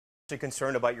You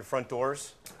concerned about your front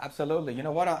doors? Absolutely. You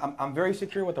know what? I'm very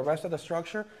secure with the rest of the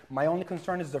structure. My only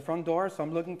concern is the front door, so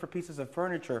I'm looking for pieces of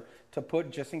furniture to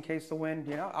put just in case the wind,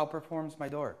 outperforms my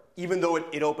door. Even though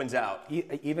it opens out?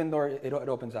 Even though it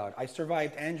opens out. I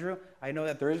survived Andrew. I know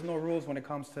that there is no rules when it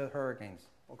comes to hurricanes.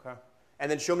 Okay.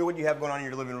 And then show me what you have going on in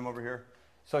your living room over here.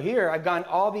 So here, I've gotten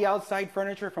all the outside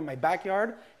furniture from my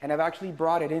backyard, and I've actually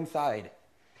brought it inside.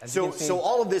 So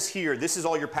all of this here, this is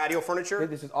all your patio furniture?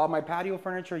 This is all my patio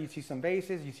furniture. You see some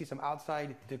vases, you see some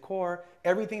outside decor.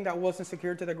 Everything that wasn't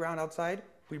secured to the ground outside,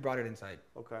 we brought it inside.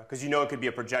 Okay, because you know it could be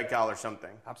a projectile or something.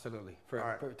 Absolutely,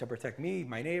 to protect me,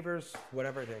 my neighbors,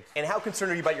 whatever it takes. And how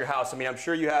concerned are you about your house? I mean, I'm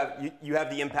sure you have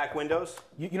the impact windows?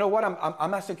 You know what,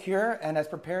 I'm as secure and as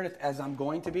prepared as I'm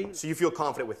going to be. So you feel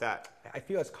confident with that? I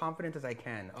feel as confident as I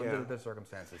can under the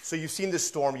circumstances. So you've seen this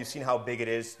storm, you've seen how big it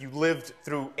is. You lived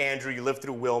through Andrew, you lived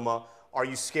through Wilma. Are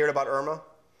you scared about Irma?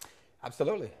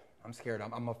 Absolutely, I'm scared.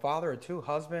 I'm a father of 2,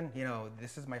 husband.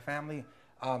 This is my family.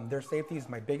 Their safety is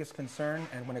my biggest concern,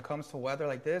 and when it comes to weather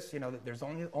like this, there's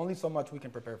only so much we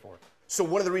can prepare for. So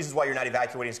one of the reasons why you're not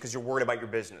evacuating is because you're worried about your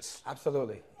business.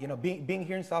 Absolutely. Being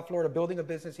here in South Florida, building a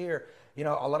business here, a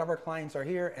lot of our clients are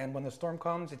here, and when the storm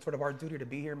comes, it's sort of our duty to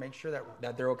be here, make sure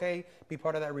that they're okay, be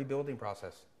part of that rebuilding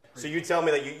process. So you tell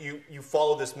me that you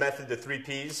follow this method, the 3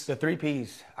 Ps? The 3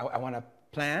 Ps. I want to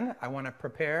plan, I want to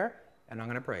prepare, and I'm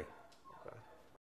going to pray.